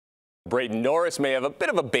Braden Norris may have a bit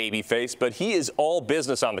of a baby face, but he is all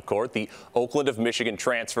business on the court. The Oakland of Michigan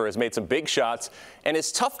transfer has made some big shots, and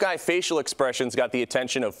his tough guy facial expressions got the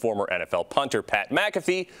attention of former NFL punter Pat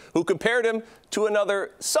McAfee, who compared him to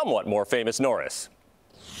another somewhat more famous Norris.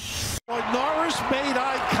 Norris made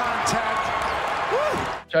eye contact.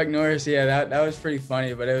 Woo! Chuck Norris, yeah, that was pretty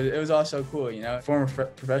funny, but it was also cool, you know. Former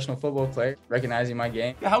professional football player, recognizing my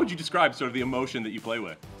game. How would you describe sort of the emotion that you play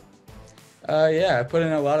with? Yeah, I put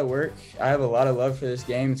in a lot of work. I have a lot of love for this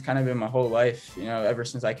game. It's kind of been my whole life, you know, ever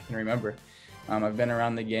since I can remember. I've been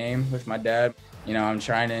around the game with my dad. You know, I'm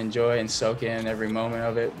trying to enjoy and soak in every moment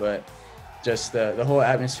of it, but just the whole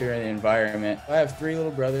atmosphere and the environment. I have 3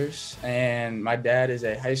 little brothers, and my dad is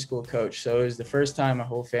a high school coach, so it was the first time my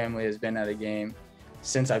whole family has been at a game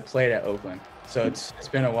since I played at Oakland. So it's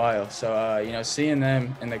been a while. So, you know, seeing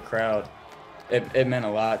them in the crowd, it meant a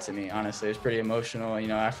lot to me, honestly. It was pretty emotional, you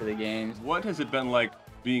know, after the games. What has it been like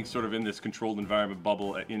being sort of in this controlled environment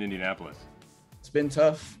bubble in Indianapolis? It's been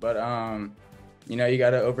tough, but, you know, you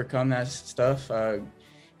got to overcome that stuff.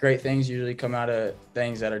 Great things usually come out of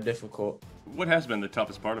things that are difficult. What has been the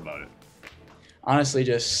toughest part about it? Honestly,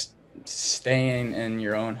 just staying in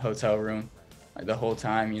your own hotel room the whole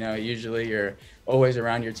time. You know, usually you're always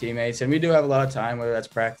around your teammates, and we do have a lot of time, whether that's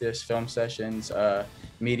practice, film sessions,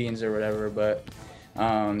 meetings or whatever, but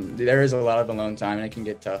there is a lot of alone time, and it can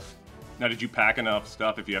get tough. Now, did you pack enough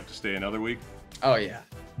stuff if you have to stay another week? Oh yeah,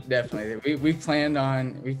 definitely. We planned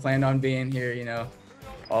on being here, you know,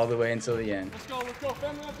 all the way until the end. Let's go,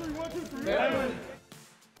 family on 3, 1, 2, 3.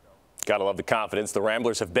 Gotta love the confidence. The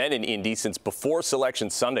Ramblers have been in Indy since before Selection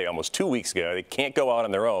Sunday, almost 2 weeks ago. They can't go out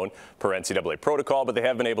on their own per NCAA protocol, but they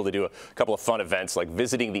have been able to do a couple of fun events like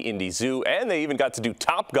visiting the Indy Zoo, and they even got to do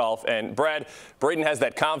Top Golf. And Brad, Braden has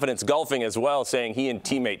that confidence golfing as well, saying he and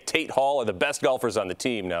teammate Tate Hall are the best golfers on the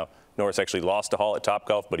team. Now, Norris actually lost to Hall at Top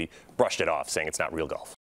Golf, but he brushed it off, saying it's not real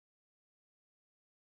golf.